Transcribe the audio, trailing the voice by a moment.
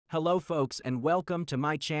Hello folks and welcome to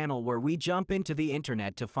my channel where we jump into the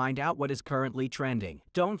internet to find out what is currently trending.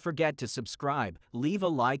 Don't forget to subscribe, leave a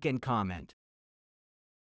like and comment.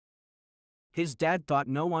 His dad thought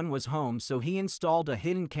no one was home, so he installed a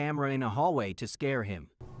hidden camera in a hallway to scare him.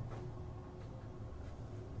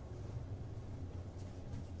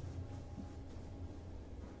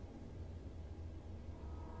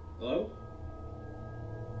 Hello?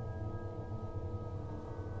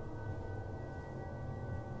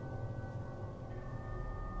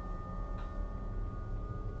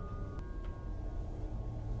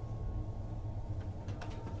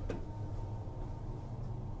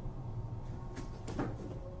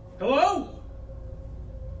 Hello?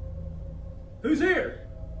 Who's here?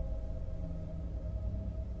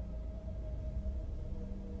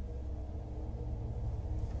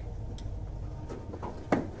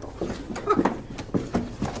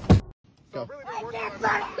 Go.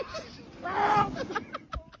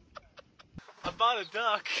 I bought a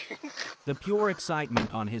duck. The pure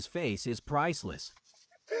excitement on his face is priceless.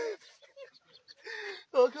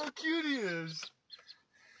 Look how cute he is.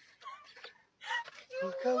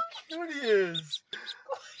 Look how cute he is.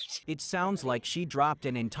 It sounds like she dropped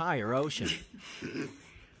an entire ocean.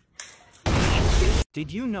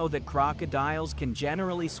 Did you know that crocodiles can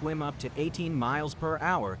generally swim up to 18 miles per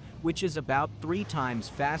hour, which is about 3 times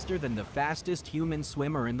faster than the fastest human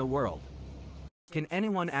swimmer in the world? Can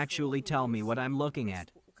anyone actually tell me what I'm looking at?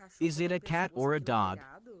 Is it a cat or a dog?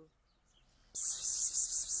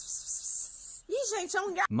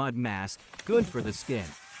 Mud mask, good for the skin.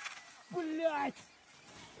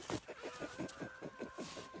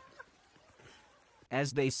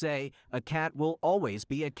 As they say, a cat will always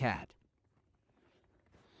be a cat.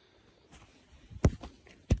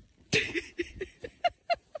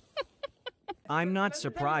 I'm not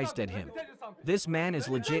surprised at him. This man is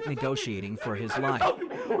legit negotiating for his life.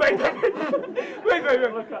 Wait.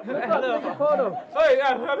 Hello. Wait,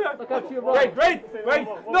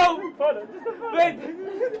 no. Wait.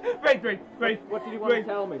 What did you want to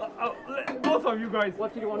tell me? Both of you guys.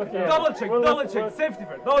 What did you want to tell me? Double check, safety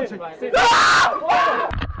first, double check.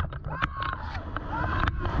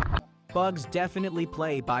 Bugs definitely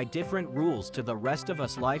play by different rules to the rest of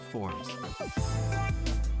us life forms.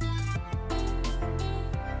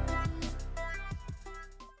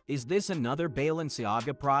 Is this another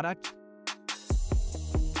Balenciaga product?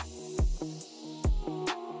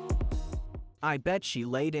 I bet she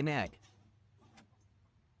laid an egg.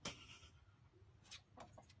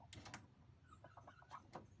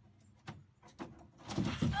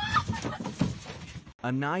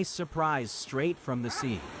 A nice surprise straight from the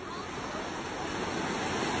sea.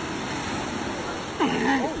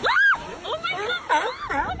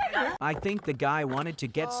 I think the guy wanted to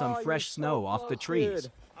get some fresh snow off the trees.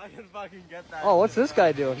 I can fucking get that. Oh, what's this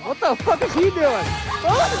guy doing? What the fuck is he doing?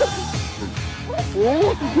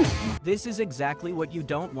 This is exactly what you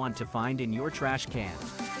don't want to find in your trash can.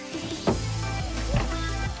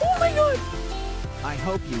 Oh my god! I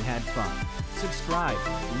hope you had fun. Subscribe,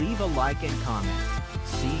 leave a like and comment.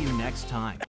 See you next time.